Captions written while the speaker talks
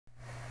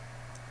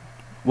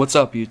What's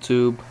up,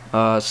 YouTube?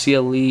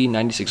 CLE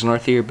 96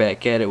 North here,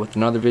 back at it with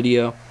another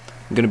video.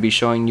 I'm going to be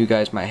showing you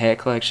guys my hat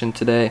collection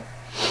today.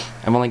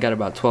 I've only got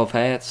about 12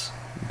 hats,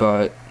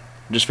 but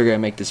I just figured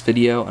I'd make this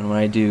video, and when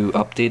I do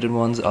updated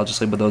ones, I'll just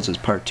label those as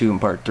part 2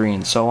 and part 3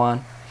 and so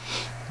on.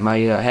 My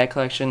hat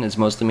collection is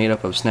mostly made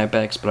up of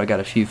snapbacks, but I got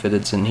a few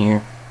fitteds in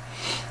here.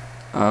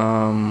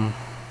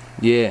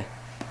 Yeah.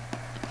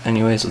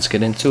 Anyways, let's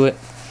get into it.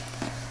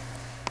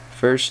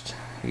 First,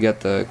 you got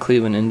the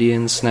Cleveland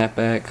Indians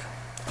snapback.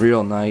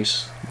 Real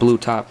nice, blue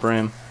top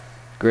brim,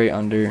 gray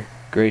under,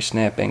 gray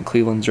snap, and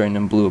Cleveland's written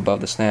in blue above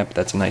the snap.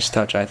 That's a nice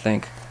touch, I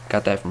think.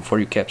 Got that from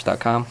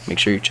foryoucaps.com. Make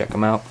sure you check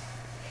them out.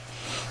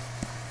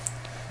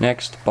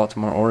 Next,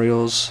 Baltimore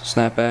Orioles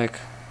snapback.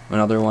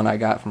 Another one I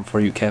got from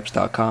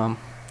foryoucaps.com.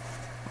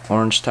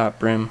 Orange top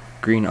brim,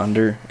 green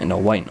under, and a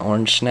white and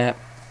orange snap.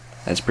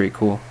 That's pretty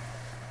cool.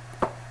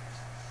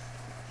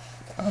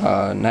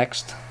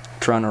 Next,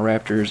 Toronto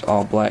Raptors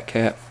all black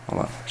cap.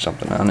 Hold on, there's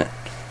something on it.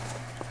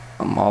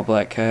 All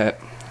black cap,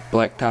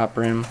 black top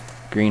rim,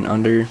 green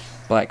under,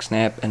 black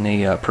snap, and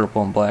a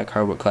purple and black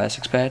Hardwood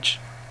Classics patch.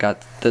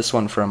 Got this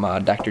one from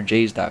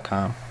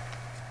drjays.com.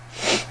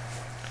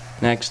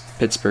 Next,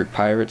 Pittsburgh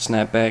Pirates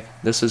snapback.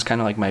 This is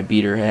kind of like my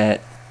beater hat.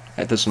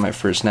 This was my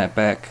first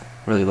snapback.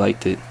 Really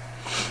liked it,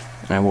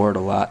 and I wore it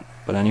a lot.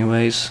 But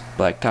anyways,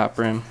 black top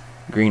rim,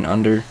 green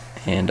under,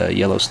 and a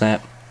yellow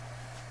snap.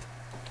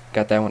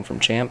 Got that one from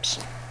Champs.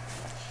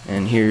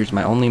 And here's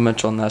my only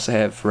Mitchell & Ness I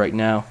have right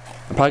now.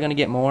 I'm probably going to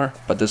get more,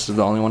 but this is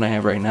the only one I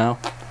have right now.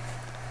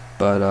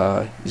 But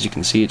as you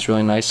can see, it's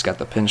really nice. It's got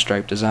the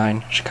pinstripe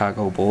design,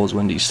 Chicago Bulls,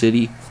 Windy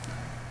City,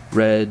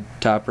 red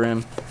top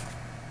rim,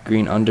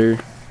 green under,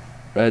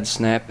 red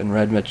snap, and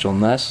red Mitchell &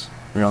 Ness.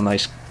 Real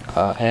nice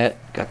hat.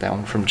 Got that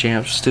one from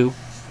Champs too.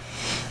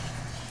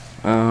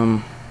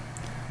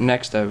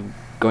 Next, I'm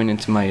going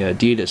into my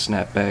Adidas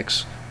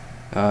snapbacks.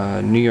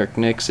 New York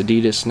Knicks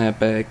Adidas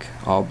snapback,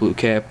 all blue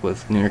cap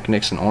with New York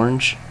Knicks in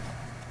orange.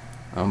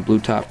 Blue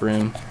top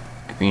rim,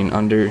 green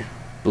under,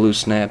 blue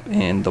snap,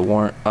 and the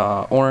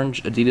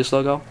orange Adidas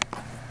logo.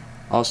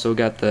 Also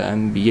got the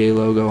NBA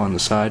logo on the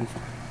side.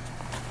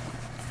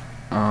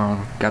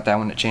 Got that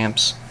one at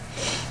Champs.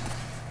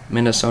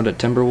 Minnesota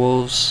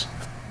Timberwolves.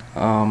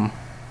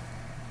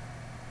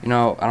 You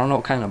know, I don't know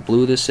what kind of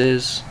blue this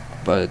is,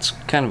 but it's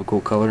kind of a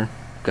cool color.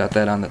 Got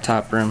that on the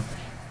top rim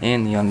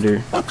and the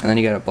under, and then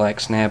you got a black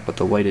snap with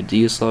the white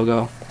Adidas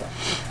logo.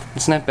 The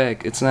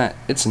snapback,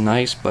 it's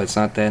nice, but it's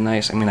not that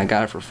nice. I mean, I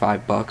got it for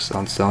 $5.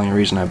 That's the only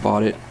reason I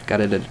bought it. Got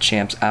it at a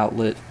Champs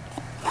outlet.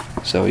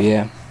 So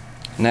yeah.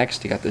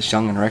 Next, you got this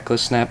Young and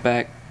Reckless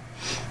snapback,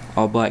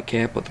 all black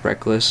cap with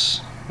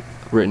Reckless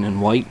written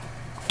in white.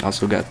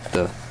 Also got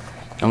the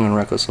Young and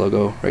Reckless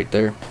logo right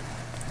there.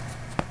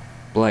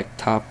 Black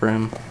top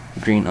rim,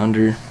 green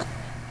under,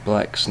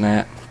 black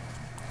snap.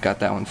 Got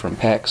that one from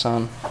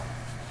PacSun.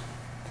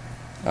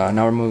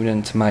 Now we're moving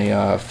into my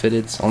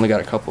fitteds. Only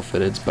got a couple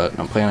fitteds, but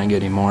I'm planning on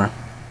getting more.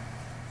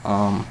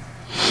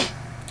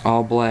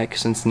 All black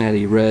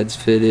Cincinnati Reds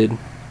fitted,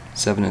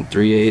 7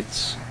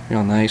 3/8.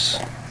 Real nice.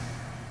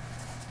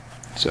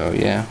 So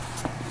yeah,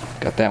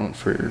 got that one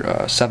for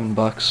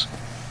 $7.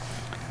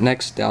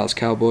 Next, Dallas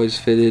Cowboys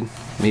fitted,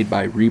 made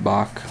by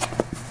Reebok.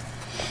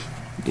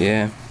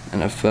 Yeah,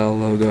 NFL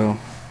logo,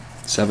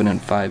 7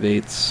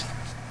 5/8.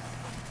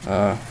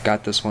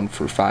 Got this one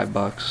for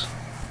 $5.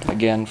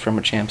 Again from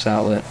a Champs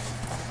outlet.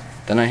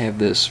 Then I have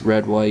this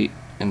red, white,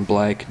 and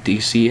black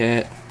DC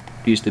hat.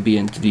 Used to be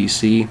into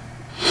DC.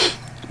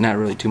 Not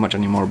really too much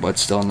anymore, but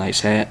still a nice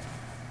hat.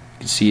 You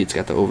can see it's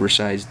got the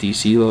oversized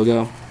DC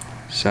logo.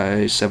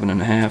 Size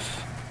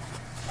 7.5.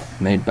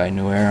 Made by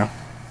New Era.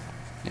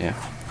 Yeah.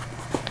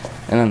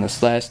 And then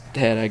this last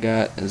hat I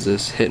got is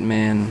this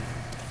Hitman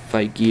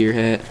Fight Gear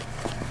hat.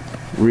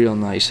 Real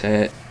nice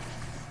hat.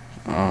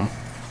 I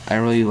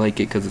really like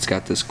it because it's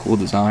got this cool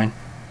design.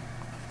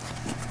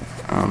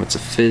 It's a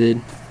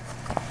fitted.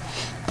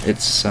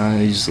 It's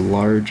size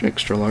large,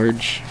 extra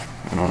large.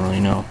 I don't really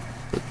know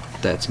what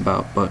that's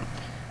about, but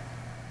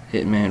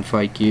Hitman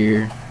Fight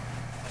Gear.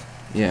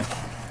 Yeah.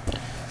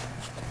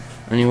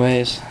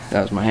 Anyways,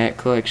 that was my hat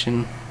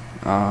collection.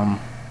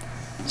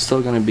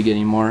 Still gonna be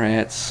getting more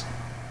hats.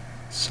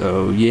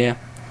 So yeah.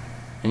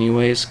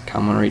 Anyways,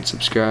 comment, rate,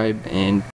 subscribe, and